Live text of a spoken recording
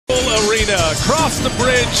Arena, across the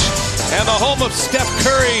bridge, and the home of Steph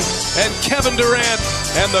Curry and Kevin Durant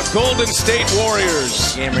and the Golden State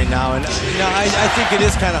Warriors. Game right now, and I think it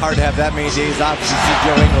is kind of hard to have that many days off to see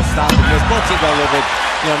Joe Ingles stopping this. Both teams are a little bit,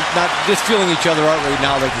 not just feeling each other out right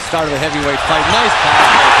now, like the start of the heavyweight fight. Nice pass,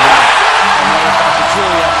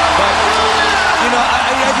 but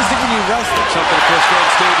I just think when you rest it, something of course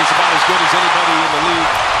Golden State is about as good as anybody in the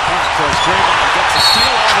league. Of course, Draymond gets a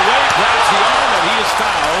steal on the way, grabs the arm, and he is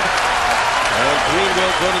fouled. And Green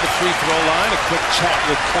will go to the free throw line. A quick chat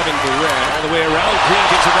with Kevin Durant. All the way around. Green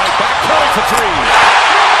gives it right back. Curry for three.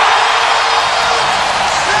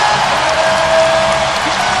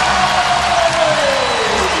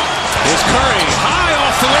 Here's Curry. High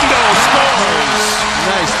off the window. Scores.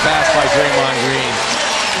 Nice pass by Draymond Green.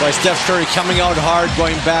 By Steph Curry coming out hard,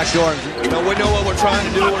 going back door. We know what we're trying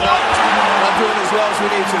to do. We're not doing as well as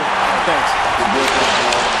we need to. Thanks.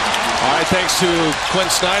 All right, thanks to Quinn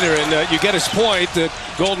Snyder, and you get his point that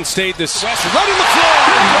Golden State, this West running the floor,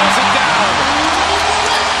 and throws it down.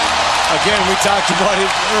 Again, we talked about it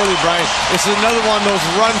early, Brian. This is another one of those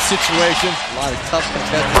run situations. A lot of tough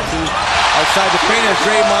contestants too. Outside the paint as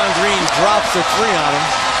Draymond Green drops the three on him.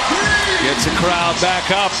 Gets the crowd back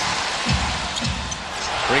up.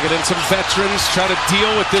 Bringing in some veterans, trying to deal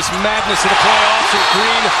with this madness in the playoffs. And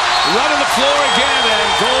Green running the floor again, and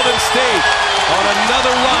Golden State on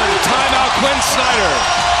another run. Timeout, Quinn Snyder.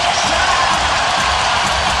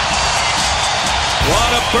 What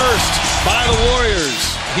a burst by the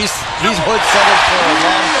Warriors. He's hood settled for a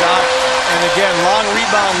long shot, and again, long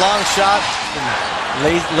rebound, long shot.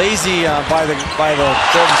 Lazy by the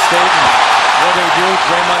Golden State. What do they do?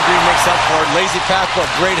 Draymond Green makes up for it. Lazy pass, but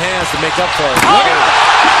great hands to make up for it.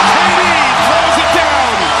 KD throws it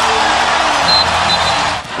down.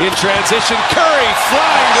 In transition, Curry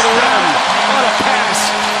flying to the rim. On a pass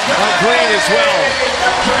by Green as well.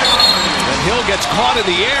 And Hill gets caught in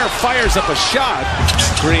the air, fires up a shot.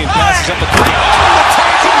 Green passes up the three. On the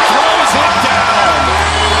take and throws it down.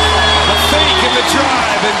 The fake in the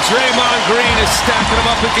drive, and Draymond Green is stacking them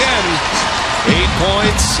up again. 8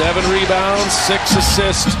 points, 7 rebounds, 6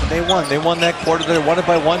 assists. They won that quarter. They won it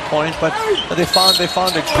by 1 point, but they found a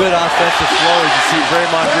good offensive flow. As you see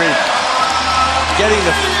Draymond Green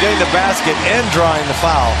getting the basket and drawing the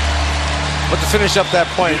foul. But to finish up that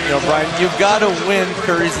point, Brian, you've got to win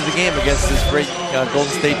periods of the game against this great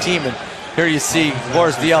Golden State team. And here you see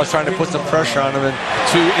Boris Diaw trying to put some pressure on him. And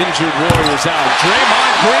 2 injured Warriors out.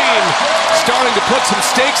 Draymond Green starting to put some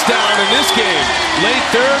stakes down in this game. Late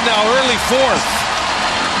third, now early fourth.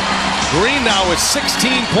 Green now with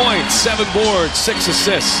 16 points, 7 boards, 6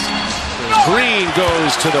 assists. Green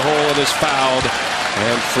goes to the hole and is fouled.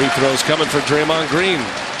 And free throws coming for Draymond Green.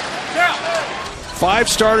 5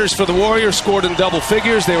 starters for the Warriors scored in double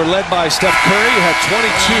figures. They were led by Steph Curry, who had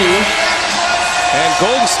 22. And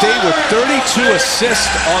Golden State with 32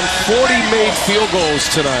 assists on 40 made field goals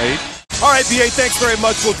tonight. All right, BA, thanks very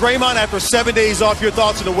much. Well, Draymond, after 7 days off, your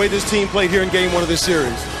thoughts on the way this team played here in Game 1 of this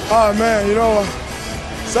series? Oh, man,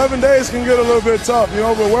 7 days can get a little bit tough,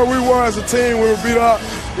 but where we were as a team, we were beat up.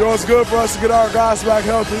 It's good for us to get our guys back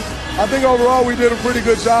healthy. I think overall we did a pretty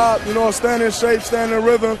good job, staying in shape, staying in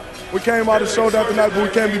rhythm. We came out and showed that tonight, but we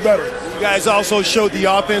can be better. You guys also showed the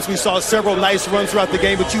offense. We saw several nice runs throughout the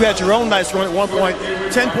game, but you had your own nice run at one point.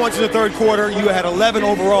 10 points in the third quarter. You had 11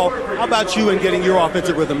 overall. How about you in getting your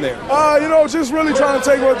offensive rhythm there? Just really trying to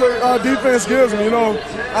take what the defense gives me.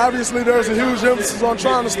 Obviously there's a huge emphasis on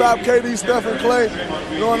trying to stop KD, Steph, and Clay.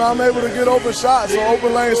 And I'm able to get open shots or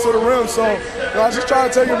open lanes to the rim. So I just try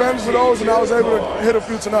to take advantage of those, and I was able to hit a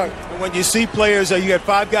few tonight. When you see players, you had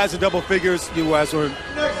 5 guys in double figures. You guys were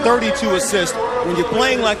 32 assists. When you're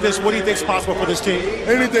playing like this, what do you think is possible for this team?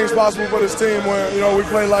 Anything's possible for this team when we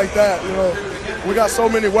play like that. We got so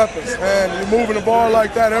many weapons, and you're moving the ball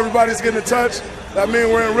like that. Everybody's getting a touch. That means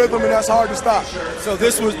we're in rhythm, and that's hard to stop. So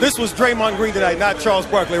this was Draymond Green tonight, not Charles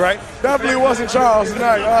Barkley, right? Definitely wasn't Charles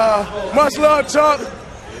tonight. Much love, Chuck,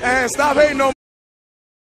 and stop hating on